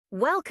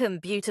Welcome,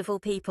 beautiful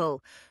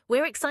people.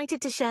 We're excited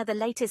to share the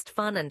latest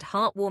fun and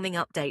heartwarming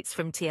updates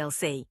from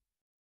TLC.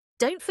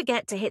 Don't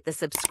forget to hit the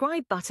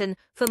subscribe button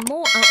for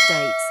more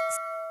updates.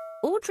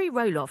 Audrey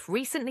Roloff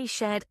recently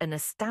shared a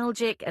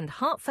nostalgic and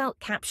heartfelt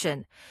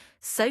caption,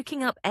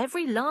 soaking up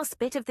every last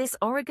bit of this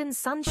Oregon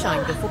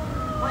sunshine before...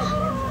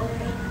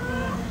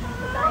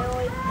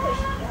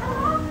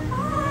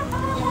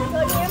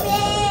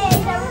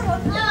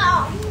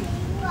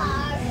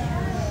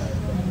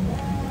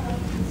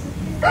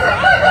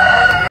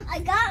 I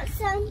got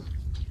some.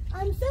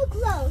 I'm so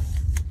close.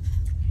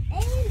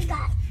 And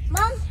got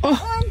Mom.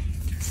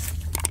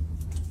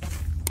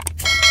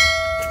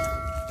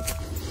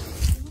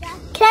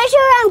 Can I show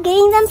where I'm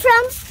getting them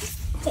from?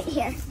 Right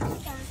here.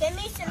 Give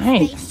me some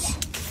Nice.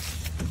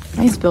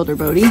 Nice builder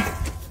boaty.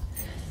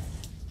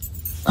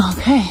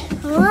 Okay.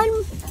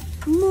 One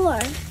more.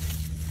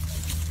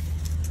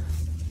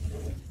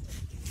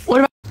 What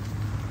about...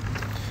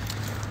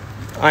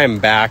 I am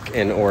back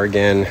in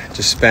Oregon.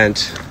 Just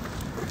spent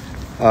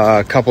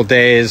a couple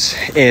days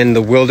in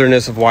the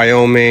wilderness of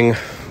Wyoming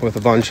with a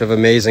bunch of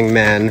amazing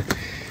men.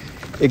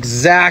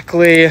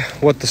 Exactly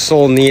what the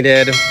soul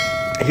needed.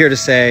 Here to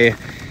say,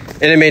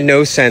 and it made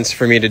no sense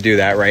for me to do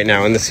that right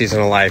now in the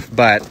season of life,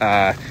 but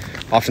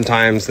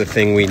oftentimes the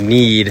thing we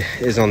need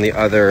is on the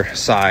other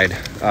side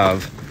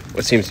of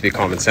what seems to be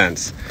common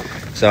sense.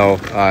 So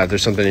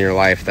there's something in your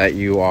life that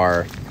you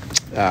are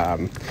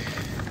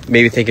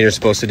maybe thinking you're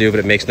supposed to do, but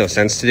it makes no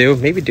sense to do.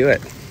 Maybe do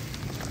it.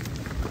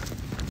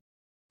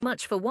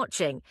 Much for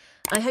watching.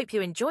 I hope you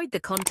enjoyed the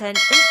content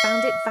and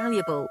found it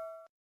valuable.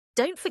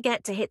 Don't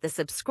forget to hit the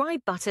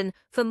subscribe button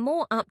for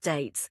more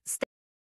updates.